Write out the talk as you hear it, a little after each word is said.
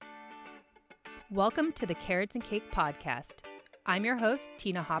Welcome to the Carrots and Cake podcast. I'm your host,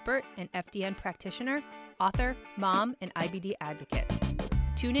 Tina Hoppert, an FDN practitioner, author, mom, and IBD advocate.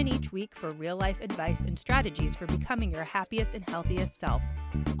 Tune in each week for real-life advice and strategies for becoming your happiest and healthiest self,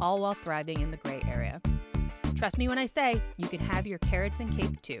 all while thriving in the gray area. Trust me when I say you can have your carrots and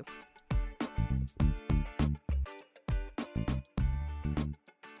cake too.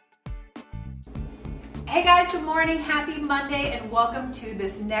 Hey guys, good morning, happy Monday, and welcome to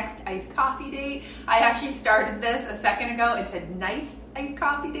this next iced coffee date. I actually started this a second ago and said nice iced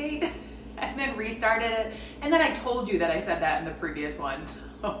coffee date, and then restarted it, and then I told you that I said that in the previous ones.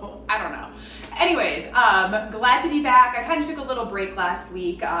 So, I don't know. Anyways, glad to be back. I kind of took a little break last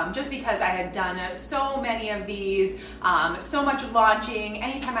week just because I had done so many of these, so much launching.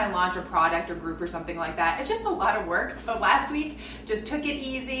 Anytime I launch a product or group or something like that, it's just a lot of work. So last week, just took it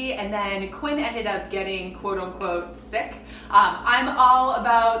easy, and then Quinn ended up getting quote unquote sick. I'm all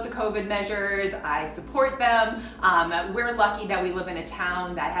about the COVID measures. I support them. We're lucky that we live in a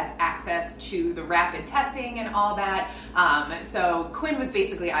town that has access to the rapid testing and all that. So Quinn was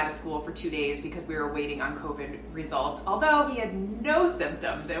basically out of school for 2 days because we were waiting on COVID results, although he had no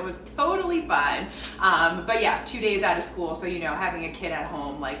symptoms. It was totally fine. But yeah, 2 days out of school, so having a kid at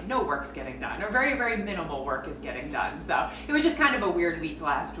home, like no work's getting done, or very, very minimal work is getting done. So it was just kind of a weird week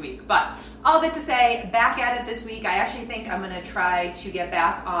last week. But all that to say, back at it this week. I actually think I'm going to try to get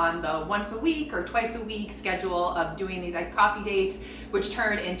back on the once a week or twice a week schedule of doing these coffee dates, which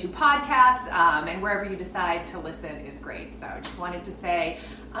turn into podcasts, and wherever you decide to listen is great. So I just wanted to say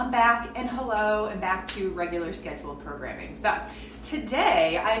I'm back and hello and back to regular scheduled programming. So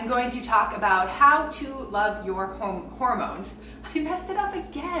today I'm going to talk about how to love your hormones. I messed it up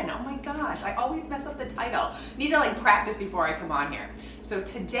again. Oh my gosh, I always mess up the title. Need to practice before I come on here. So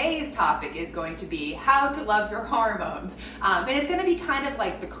today's topic is going to be how to love your hormones. And it's going to be kind of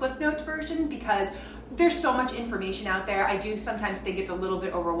like the Cliff Notes version because there's so much information out there. I do sometimes think it's a little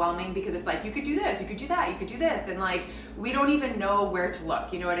bit overwhelming because it's like, you could do this, you could do that, you could do this. And we don't even know where to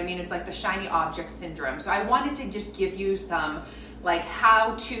look. You know what I mean? It's like the shiny object syndrome. So I wanted to just give you some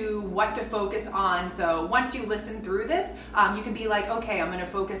what to focus on. So once you listen through this, you can be like, okay, I'm going to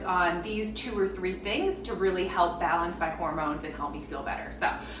focus on these 2 or 3 things to really help balance my hormones and help me feel better. So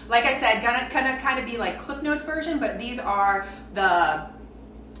like I said, gonna kind of be like Cliff Notes version, but these are the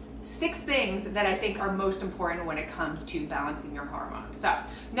 6 things that I think are most important when it comes to balancing your hormones. So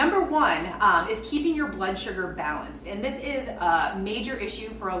number 1 is keeping your blood sugar balanced. And this is a major issue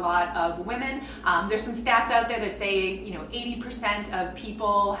for a lot of women. There's some stats out there that say, 80% of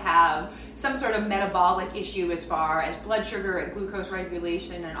people have some sort of metabolic issue as far as blood sugar and glucose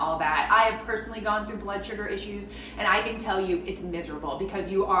regulation and all that. I have personally gone through blood sugar issues, and I can tell you it's miserable because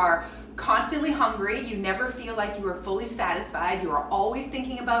you are constantly hungry. You never feel like you are fully satisfied. You are always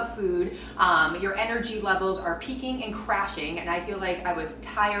thinking about food. Your energy levels are peaking and crashing, and I feel like I was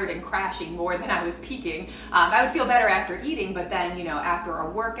tired and crashing more than I was peaking. I would feel better after eating, but then, after a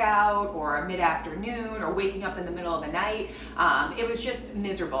workout or a mid-afternoon or waking up in the middle of the night, it was just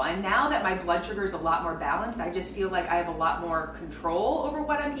miserable. And now that my blood sugar is a lot more balanced, I just feel like I have a lot more control over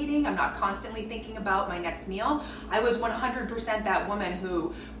what I'm eating. I'm not constantly thinking about my next meal. I was 100% that woman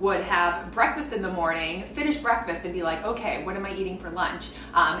who would have breakfast in the morning, finish breakfast, and be like, okay, what am I eating for lunch?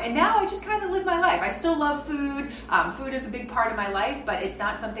 And now I just kind of live my life. I still love food. Food is a big part of my life, but it's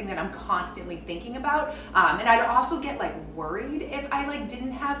not something that I'm constantly thinking about. And I'd also get worried if I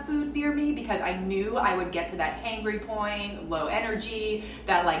didn't have food near me because I knew I would get to that hangry point, low energy,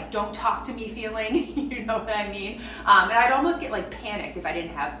 that don't talk to me feeling, you know what I mean? And I'd almost get panicked if I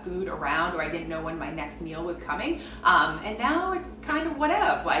didn't have food around or I didn't know when my next meal was coming. And now it's kind of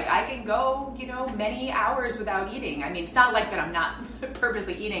whatever. I can go, many hours without eating. I mean, it's not like that I'm not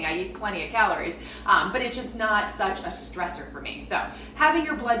purposely eating. I eat plenty of calories, but it's just not such a stressor for me. So having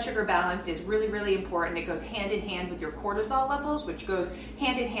your blood sugar balanced is really, really important. It goes hand in hand with your cortisol levels, which goes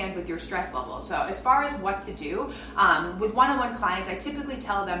hand in hand with your stress levels. So as far as what to do, with one-on-one clients, I typically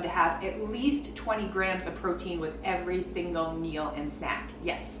tell them to have at least 20 grams of protein with every single meal and snack.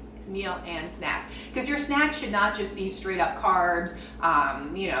 Yes, meal and snack, because your snack should not just be straight up carbs.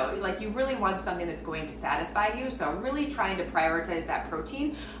 You really want something that's going to satisfy you. So really trying to prioritize that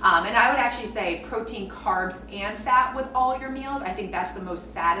protein. And I would actually say protein, carbs, and fat with all your meals. I think that's the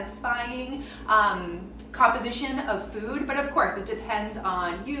most satisfying composition of food, but of course it depends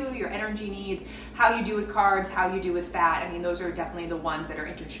on you, your energy needs, how you do with carbs, how you do with fat. I mean, those are definitely the ones that are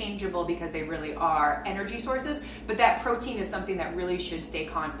interchangeable because they really are energy sources, but that protein is something that really should stay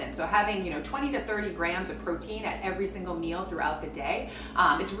constant. So having 20 to 30 grams of protein at every single meal throughout the day,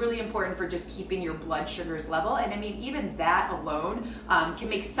 it's really important for just keeping your blood sugars level. And I mean, even that alone can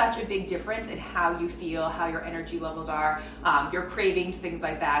make such a big difference in how you feel, how your energy levels are, your cravings, things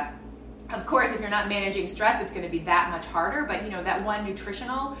like that. Of course, if you're not managing stress, it's going to be that much harder, but that one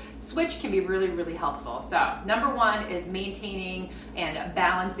nutritional switch can be really, really helpful. So number one is maintaining and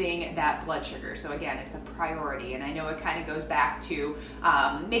balancing that blood sugar. So again, it's a priority, and I know it kind of goes back to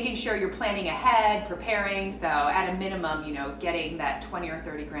making sure you're planning ahead, preparing. So at a minimum, getting that 20 or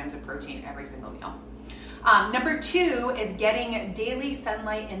 30 grams of protein every single meal. Number two is getting daily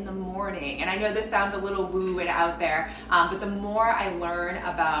sunlight in the morning. And I know this sounds a little woo and out there, but the more I learn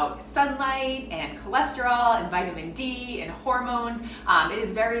about sunlight and cholesterol and vitamin D and hormones, it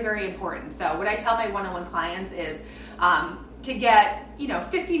is very, very important. So what I tell my one-on-one clients is to get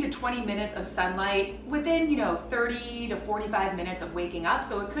 15 to 20 minutes of sunlight within 30 to 45 minutes of waking up.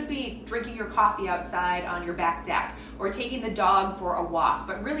 So it could be drinking your coffee outside on your back deck or taking the dog for a walk,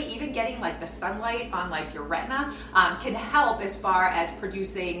 but really even getting like the sunlight on like your retina can help as far as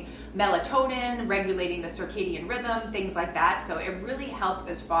producing melatonin, regulating the circadian rhythm, things like that. So it really helps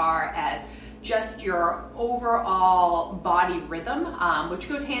as far as just your overall body rhythm, which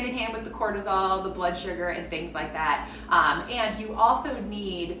goes hand in hand with the cortisol, the blood sugar, and things like that. And you also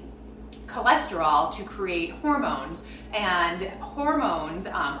need cholesterol to create hormones. And hormones,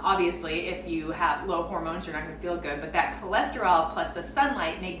 obviously, if you have low hormones, you're not going to feel good, but that cholesterol plus the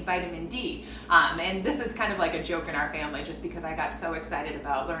sunlight makes vitamin D. And this is kind of like a joke in our family just because I got so excited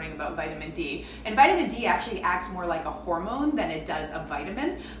about learning about vitamin D. And vitamin D actually acts more like a hormone than it does a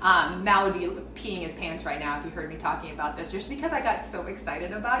vitamin. Mal would be peeing his pants right now if you heard me talking about this, just because I got so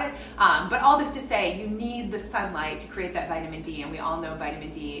excited about it. But all this to say, you need the sunlight to create that vitamin D, and we all know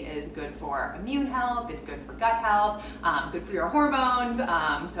vitamin D is good for immune health, it's good for gut health, good for your hormones,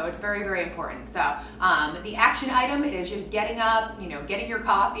 so it's very, very important. So the action item is just getting up, getting your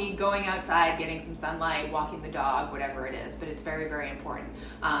coffee, going outside, getting some sunlight, walking the dog, whatever it is, but it's very, very important.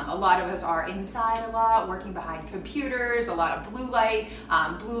 A lot of us are inside a lot, working behind computers, a lot of blue light.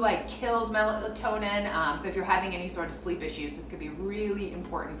 Blue light kills melatonin, so if you're having any sort of sleep issues, this could be really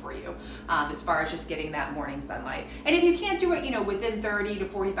important for you as far as just getting that morning sunlight. And if you can't do it, within 30 to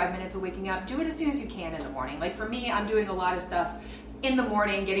 45 minutes of waking up, do it as soon as you can in the morning. Like for me, I'm doing a lot of stuff in the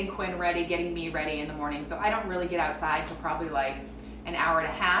morning, getting Quinn ready, getting me ready in the morning. So I don't really get outside till probably like an hour and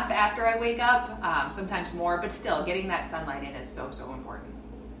a half after I wake up, sometimes more, but still getting that sunlight in is so, so important.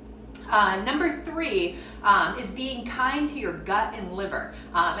 Number three is being kind to your gut and liver.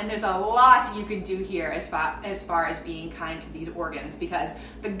 And there's a lot you can do here as far as being kind to these organs, because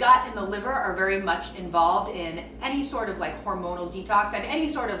the gut and the liver are very much involved in any sort of like hormonal detox and any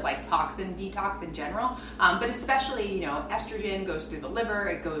sort of like toxin detox in general. But especially, estrogen goes through the liver,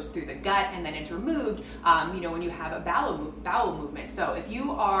 it goes through the gut, and then it's removed, when you have a bowel movement. So if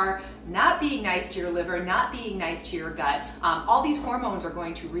you are not being nice to your liver, not being nice to your gut, all these hormones are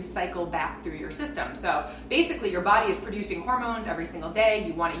going to recycle back through your system. So basically your body is producing hormones every single day.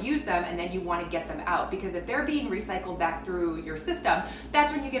 You want to use them and then you want to get them out, because if they're being recycled back through your system,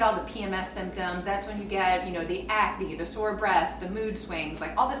 that's when you get all the PMS symptoms. That's when you get, the acne, the sore breasts, the mood swings,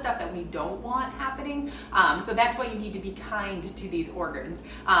 like all the stuff that we don't want happening. So that's why you need to be kind to these organs.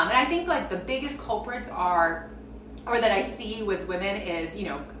 And I think like the biggest culprits that I see with women is,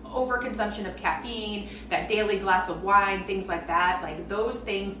 overconsumption of caffeine, that daily glass of wine, things like that. Like those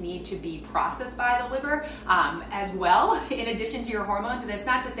things need to be processed by the liver as well, in addition to your hormones. And it's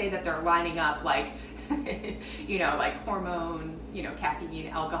not to say that they're lining up like like hormones, caffeine,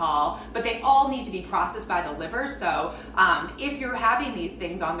 alcohol, but they all need to be processed by the liver. So if you're having these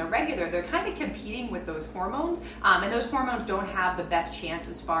things on the regular, they're kind of competing with those hormones, and those hormones don't have the best chance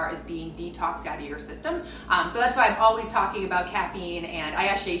as far as being detoxed out of your system. So that's why I'm always talking about caffeine, and I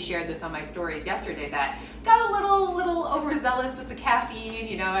actually shared this on my stories yesterday that got a little overzealous with the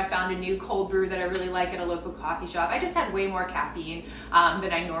caffeine. I found a new cold brew that I really like at a local coffee shop. I just had way more caffeine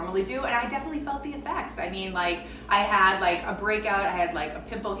than I normally do, and I definitely felt the effects. I mean, like I had like a breakout, I had like a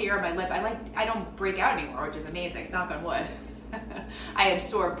pimple here on my lip. I don't break out anymore, which is amazing, knock on wood. I had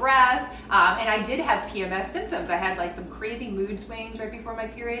sore breasts, and I did have PMS symptoms. I had like some crazy mood swings right before my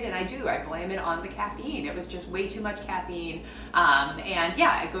period, and I blame it on the caffeine. It was just way too much caffeine. And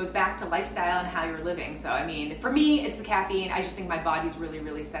yeah, it goes back to lifestyle and how you're living. So, I mean, for me, it's the caffeine. I just think my body's really,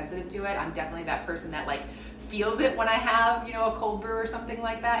 really sensitive to it. I'm definitely that person that like feels it when I have, a cold brew or something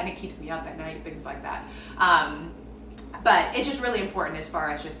like that, and it keeps me up at night, things like that. But it's just really important as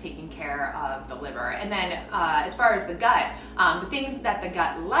far as just taking care of the liver. And then as far as the gut, the thing that the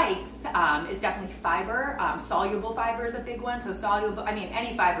gut likes is definitely fiber. Soluble fiber is a big one. So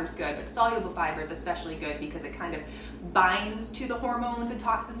any fiber is good, but soluble fiber is especially good because it kind of binds to the hormones and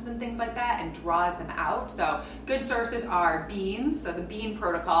toxins and things like that and draws them out. So good sources are beans. So the bean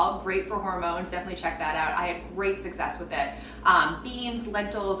protocol, great for hormones. Definitely check that out. I had great success with it. Beans,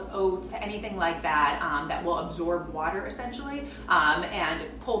 lentils, oats, anything like that that will absorb water essentially and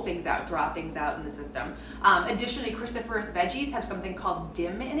pull things out, draw things out in the system. Additionally, cruciferous veggies have something called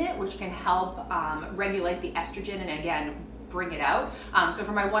DIM in it, which can help regulate the estrogen and again, bring it out. So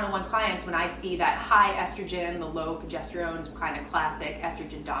for my one-on-one clients, when I see that high estrogen, the low progesterone, is kind of classic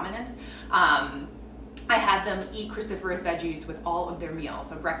estrogen dominance, I have them eat cruciferous veggies with all of their meals.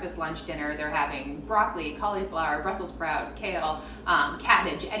 So breakfast, lunch, dinner, they're having broccoli, cauliflower, Brussels sprouts, kale,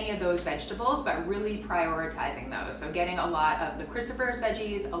 cabbage, any of those vegetables, but really prioritizing those. So getting a lot of the cruciferous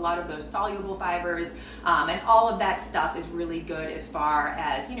veggies, a lot of those soluble fibers, and all of that stuff is really good as far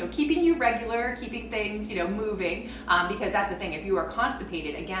as, keeping you regular, keeping things, moving, because that's the thing. If you are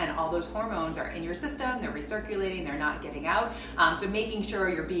constipated, again, all those hormones are in your system, they're recirculating, they're not getting out. So making sure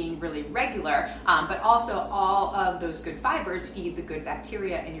you're being really regular, but also all of those good fibers feed the good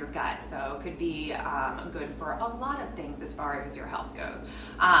bacteria in your gut. So it could be good for a lot of things as far as your health goes.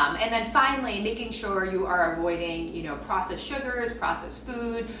 And then finally, making sure you are avoiding, processed sugars, processed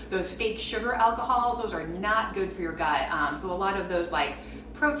food, those fake sugar alcohols. Those are not good for your gut. So a lot of those like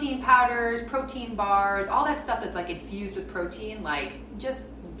protein powders, protein bars, all that stuff that's like infused with protein, like just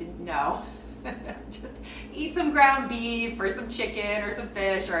no. Just eat some ground beef or some chicken or some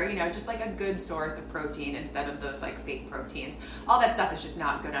fish or, just like a good source of protein instead of those like fake proteins. All that stuff is just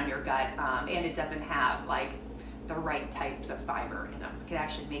not good on your gut, and it doesn't have like the right types of fiber in them. It can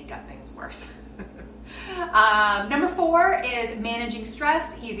actually make gut things worse. Number 4 is managing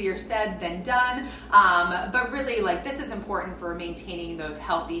stress. Easier said than done, but really like this is important for maintaining those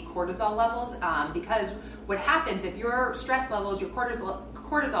healthy cortisol levels, because what happens if your stress levels, your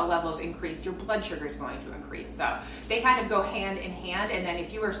cortisol levels increase, your blood sugar is going to increase. So they kind of go hand in hand. And then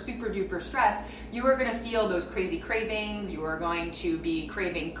if you are super duper stressed, you are going to feel those crazy cravings. You are going to be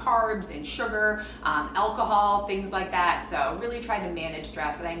craving carbs and sugar, alcohol, things like that. So really trying to manage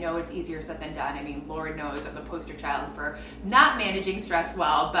stress. And I know it's easier said than done. I mean, Lord knows I'm the poster child for not managing stress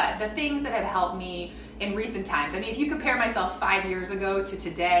well, but the things that have helped me in recent times. I mean, if you compare myself 5 years ago to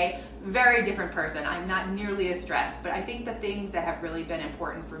today, very different person. I'm not nearly as stressed, but I think the things that have really been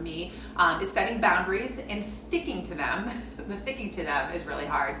important for me is setting boundaries and sticking to them. The sticking to them is really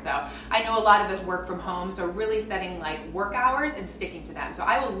hard. So I know a lot of us work from home, so really setting like work hours and sticking to them. So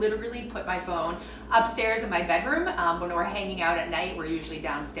I will literally put my phone upstairs in my bedroom when we're hanging out at night. We're usually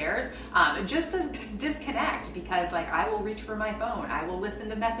downstairs just to disconnect, because like I will reach for my phone. I will listen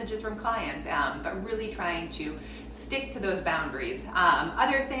to messages from clients, but really trying to stick to those boundaries.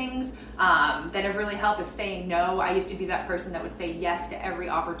 Other things that have really helped is saying no. I used to be that person that would say yes to every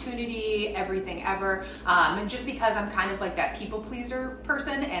opportunity, everything ever. And just because I'm kind of like that people pleaser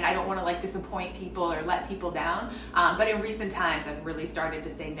person and I don't want to like disappoint people or let people down. But in recent times, I've really started to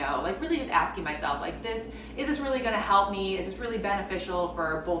say no, like really just asking myself like is this really going to help me? Is this really beneficial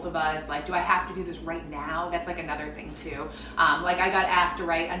for both of us? Like, do I have to do this right now? That's like another thing too. Like I got asked to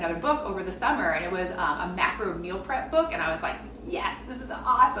write another book over the summer, and it was a macro meal prep book. And I was like, yes, this is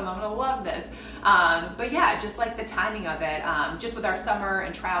awesome. I'm going to love this. But yeah, just like the timing of it, just with our summer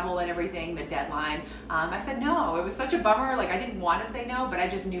and travel and everything, the deadline, I said no. It was such a bummer. Like I didn't want to say no, but I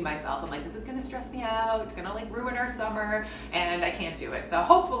just knew myself. I'm like, this is going to stress me out. It's going to like ruin our summer and I can't do it. So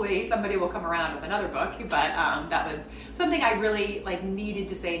hopefully somebody will come around with another book. But that was something I really like needed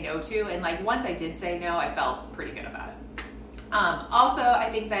to say no to. And like once I did say no, I felt pretty good about it. Also, I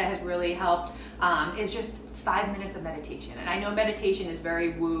think that has really helped is just 5 minutes of meditation. And I know meditation is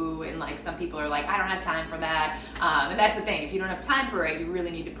very woo, and like some people are like, I don't have time for that. And that's the thing. If you don't have time for it, you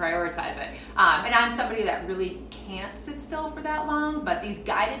really need to prioritize it. And I'm somebody that really can't sit still for that long, but these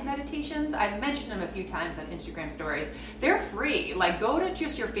guided meditations, I've mentioned them a few times on Instagram stories. They're free. Like go to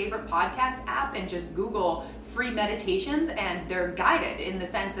just your favorite podcast app and just Google free meditations, and they're guided in the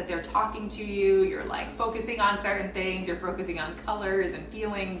sense that they're talking to you. You're like focusing on certain things. You're focusing on colors and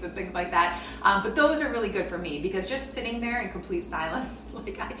feelings and things like that. But those are really good good for me because just sitting there in complete silence,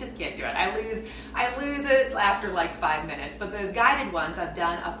 like I just can't do it. I lose it after like 5 minutes. But those guided ones I've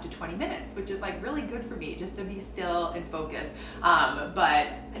done up to 20 minutes, which is like really good for me just to be still and focus. But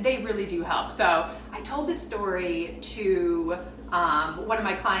they really do help. So I told this story to one of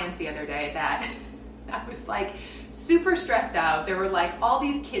my clients the other day that I was like super stressed out. There were like all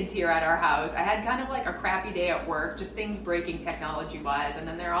these kids here at our house. I had kind of like a crappy day at work, just things breaking technology wise. And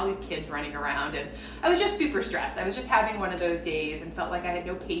then there are all these kids running around and I was just super stressed. I was just having one of those days and felt like I had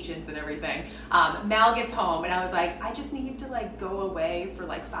no patience and everything. Mal gets home and I was like, I just need to like go away for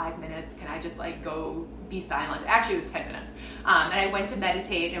like 5 minutes. Can I just like go be silent? Actually, it was 10 minutes. And I went to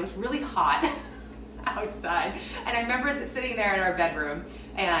meditate and it was really hot outside. And I remember sitting there in our bedroom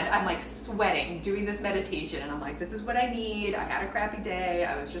and I'm like sweating doing this meditation and I'm like, this is what I need. I had a crappy day.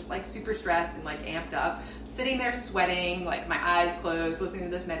 I was just like super stressed and like amped up, sitting there sweating, like my eyes closed, listening to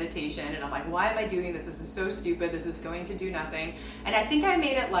this meditation. And I'm like, why am I doing this? This is so stupid. This is going to do nothing. And I think I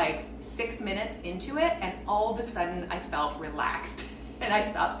made it like 6 minutes into it and all of a sudden I felt relaxed and I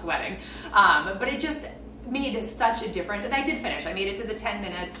stopped sweating. But it just made such a difference. And I did finish. I made it to the 10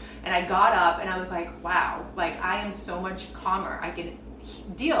 minutes and I got up and I was like, wow, like I am so much calmer. I can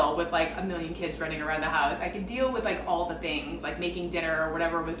deal with like a million kids running around the house. I can deal with like all the things like making dinner or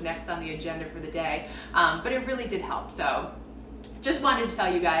whatever was next on the agenda for the day. But it really did help. So just wanted to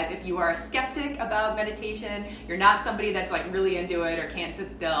tell you guys, if you are a skeptic about meditation, you're not somebody that's like really into it or can't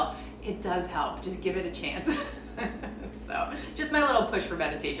sit still, it does help. Just give it a chance. So just my little push for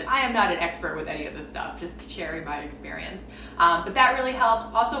meditation. I am not an expert with any of this stuff, just sharing my experience. But that really helps.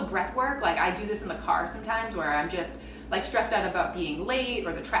 Also breath work, like I do this in the car sometimes where I'm just like stressed out about being late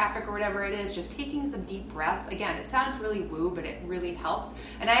or the traffic or whatever it is, just taking some deep breaths. Again, it sounds really woo, but it really helped.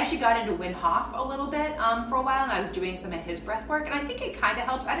 And I actually got into Wim Hof a little bit for a while and I was doing some of his breath work and I think it kind of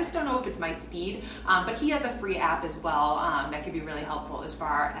helps. I just don't know if it's my speed, but he has a free app as well that could be really helpful as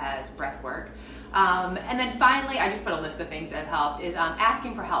far as breath work. And then finally, I just put a list of things that have helped is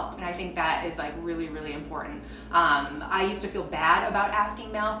asking for help. And I think that is like really, really important. I used to feel bad about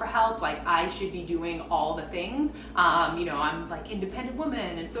asking Mel for help. Like I should be doing all the things. You know, I'm like independent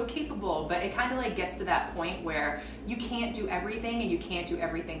woman and so capable, but it kind of like gets to that point where you can't do everything and you can't do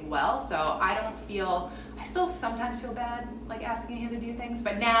everything well. So I still sometimes feel bad like asking him to do things,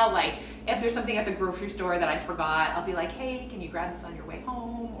 but now like if there's something at the grocery store that I forgot, I'll be like, hey, can you grab this on your way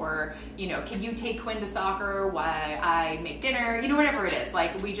home? Or, you know, can you take Quinn to soccer while I make dinner? You know, whatever it is.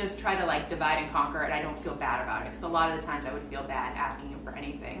 Like we just try to like divide and conquer and I don't feel bad about it because a lot of the times I would feel bad asking him for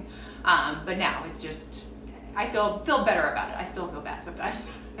anything. But now it's just, I feel better about it. I still feel bad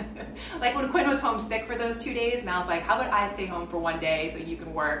sometimes. Like when Quinn was homesick for those 2 days, Mal's like, how about I stay home for 1 day so you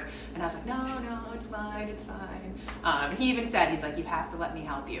can work? And I was like, no, it's fine, it's fine. And he even said, he's like, you have to let me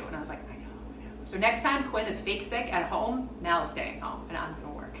help you. And I was like, I know. So next time Quinn is fake sick at home, Mal's staying home and I'm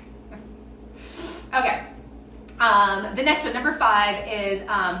gonna work. Okay. The next one, number 5, is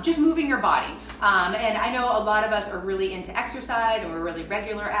just moving your body. And I know a lot of us are really into exercise and we're really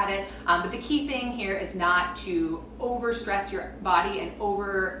regular at it. But the key thing here is not to overstress your body and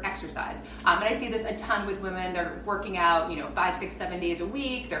over exercise. And I see this a ton with women. They're working out, 5, 6, 7 days a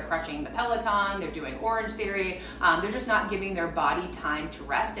week. They're crushing the Peloton. They're doing Orange Theory. They're just not giving their body time to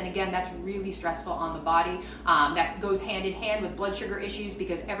rest. And again, that's really stressful on the body. That goes hand in hand with blood sugar issues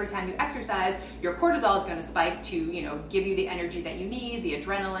because every time you exercise, your cortisol is going to spike to, give you the energy that you need, the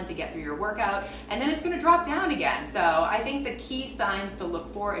adrenaline to get through your workout, and then it's going to drop down again. So I think the key signs to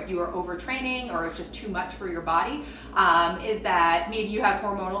look for if you are overtraining or it's just too much for your body is that maybe you have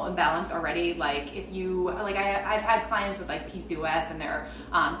hormonal imbalance already. Like if you, I've had clients with like PCOS and their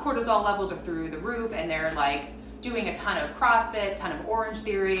cortisol levels are through the roof and they're like doing a ton of CrossFit, ton of Orange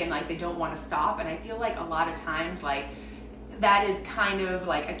Theory, and like they don't want to stop. And I feel like a lot of times like that is kind of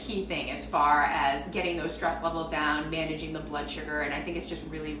like a key thing as far as getting those stress levels down, managing the blood sugar, and I think it's just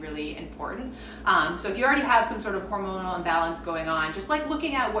really, really important. So if you already have some sort of hormonal imbalance going on, just like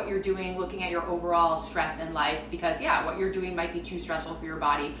looking at what you're doing, looking at your overall stress in life, because what you're doing might be too stressful for your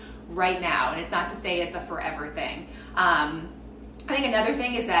body right now, and it's not to say it's a forever thing. I think another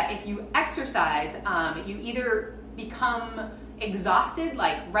thing is that if you exercise, you either become exhausted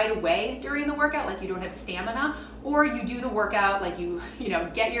like right away during the workout, like you don't have stamina, or you do the workout like you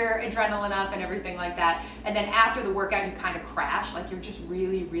get your adrenaline up and everything like that, and then after the workout you kind of crash, like you're just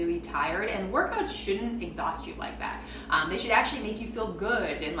really, really tired. And workouts shouldn't exhaust you like that. They should actually make you feel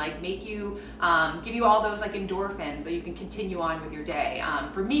good and like make you give you all those like endorphins so you can continue on with your day.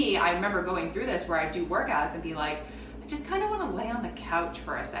 For me, I remember going through this where I do workouts and be like, I just kind of want to lay on the couch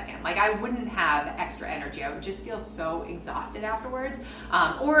for a second. Like, I wouldn't have extra energy. I would just feel so exhausted afterwards.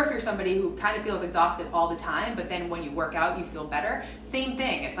 Or if you're somebody who kind of feels exhausted all the time, but then when you work out, you feel better. Same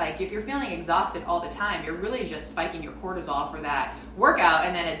thing. It's like, if you're feeling exhausted all the time, you're really just spiking your cortisol for that workout.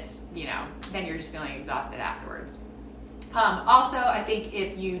 And then it's, then you're just feeling exhausted afterwards. Also, I think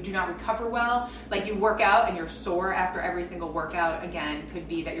if you do not recover well, like you work out and you're sore after every single workout, again, could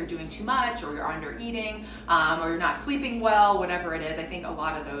be that you're doing too much, or you're under eating, or you're not sleeping well, whatever it is. I think a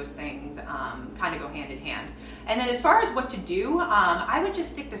lot of those things kind of go hand in hand. And then as far as what to do, I would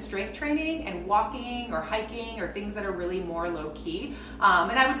just stick to strength training and walking or hiking or things that are really more low key.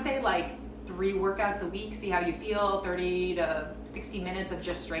 And I would say like 3 workouts a week, see how you feel, 30 to 60 minutes of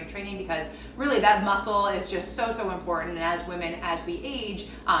just strength training, because really that muscle is just so important. And as women, as we age,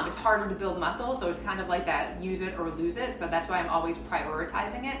 it's harder to build muscle. So it's kind of like that use it or lose it. So that's why I'm always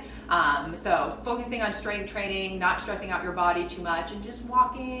prioritizing it. So focusing on strength training, not stressing out your body too much, and just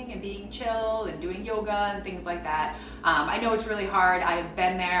walking and being chill and doing yoga and things like that. I know it's really hard. I've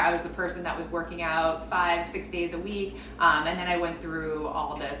been there. I was the person that was working out 5-6 days a week. And then I went through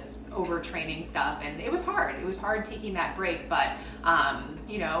all this overtraining stuff, and it was hard. It was hard taking that break, but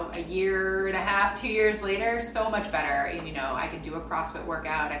a year and a half, 2 years later, so much better. And, I could do a CrossFit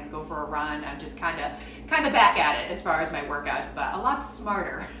workout. I can go for a run. I'm just kind of back at it as far as my workouts, but a lot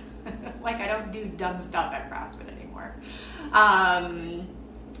smarter. Like, I don't do dumb stuff at CrossFit anymore.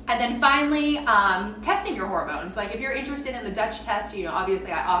 And then finally, testing your hormones. Like, if you're interested in the Dutch test,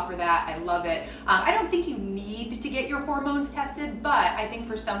 obviously I offer that. I love it. I don't think you need to get your hormones tested, but I think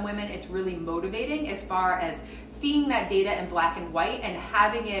for some women it's really motivating as far as seeing that data in black and white and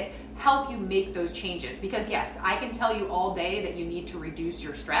having it help you make those changes. Because yes, I can tell you all day that you need to reduce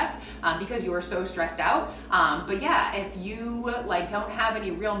your stress because you are so stressed out. But yeah, if you don't have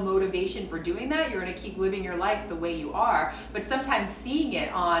any real motivation for doing that, you're going to keep living your life the way you are. But sometimes seeing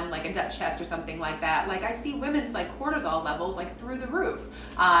it on like a Dutch test or something like that, like I see women's cortisol levels through the roof.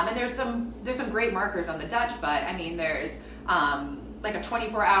 And there's some great markers on the Dutch, but I mean there's a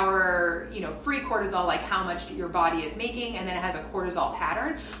 24-hour, free cortisol, like how much your body is making, and then it has a cortisol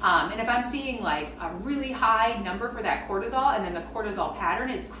pattern. And if I'm seeing a really high number for that cortisol, and then the cortisol pattern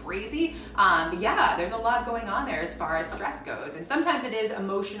is crazy, yeah, there's a lot going on there as far as stress goes. And sometimes it is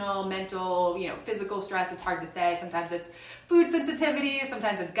emotional, mental, physical stress. It's hard to say. Sometimes it's food sensitivity.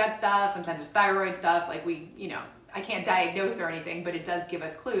 Sometimes it's gut stuff. Sometimes it's thyroid stuff. I can't diagnose or anything, but it does give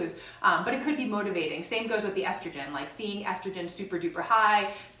us clues. But it could be motivating. Same goes with the estrogen, seeing estrogen super duper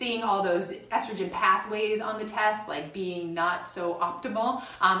high, seeing all those estrogen pathways on the test, being not so optimal.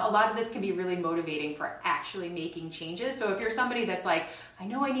 A lot of this can be really motivating for actually making changes. So if you're somebody that's I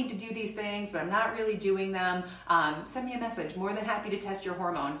know I need to do these things, but I'm not really doing them, send me a message. More than happy to test your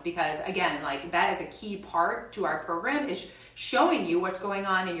hormones, because again, that is a key part to our program, is showing you what's going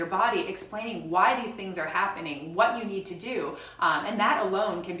on in your body, explaining why these things are happening, what you need to do. And that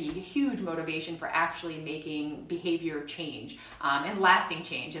alone can be a huge motivation for actually making behavior change and lasting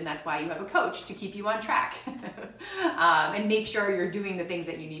change. And that's why you have a coach to keep you on track and make sure you're doing the things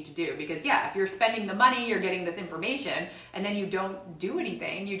that you need to do. Because yeah, if you're spending the money, you're getting this information, and then you don't do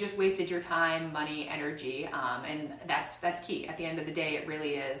anything, you just wasted your time, money, energy. And that's key. At the end of the day, it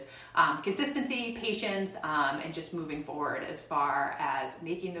really is consistency, patience, and just moving forward as far as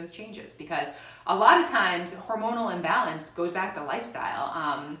making those changes. Because a lot of times hormonal imbalance goes back to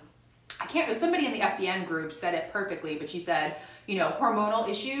lifestyle. Somebody in the FDN group said it perfectly, but she said, hormonal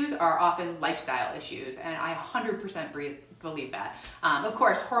issues are often lifestyle issues. And I 100% believe that. Of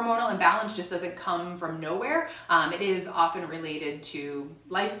course, hormonal imbalance just doesn't come from nowhere. It is often related to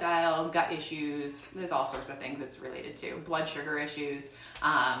lifestyle, gut issues. There's all sorts of things it's related to, blood sugar issues.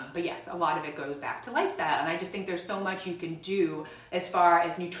 But yes, a lot of it goes back to lifestyle. And I just think there's so much you can do as far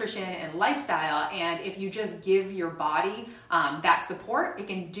as nutrition and lifestyle. And if you just give your body that support, it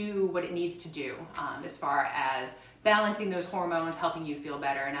can do what it needs to do as far as balancing those hormones, helping you feel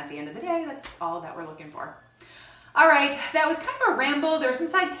better. And at the end of the day, that's all that we're looking for. All right, that was kind of a ramble. There were some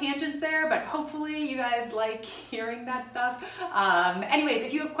side tangents there, but hopefully you guys like hearing that stuff. Anyways,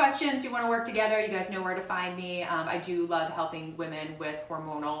 if you have questions, you want to work together, you guys know where to find me. I do love helping women with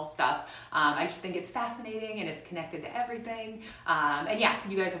hormonal stuff. I just think it's fascinating and it's connected to everything. And yeah,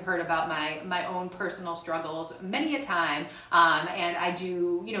 you guys have heard about my own personal struggles many a time. And I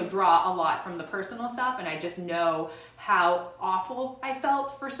do, draw a lot from the personal stuff, and I just know how awful I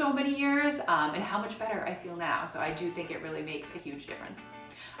felt for so many years and how much better I feel now. So I do think it really makes a huge difference.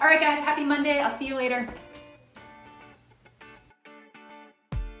 All right, guys, happy Monday. I'll see you later.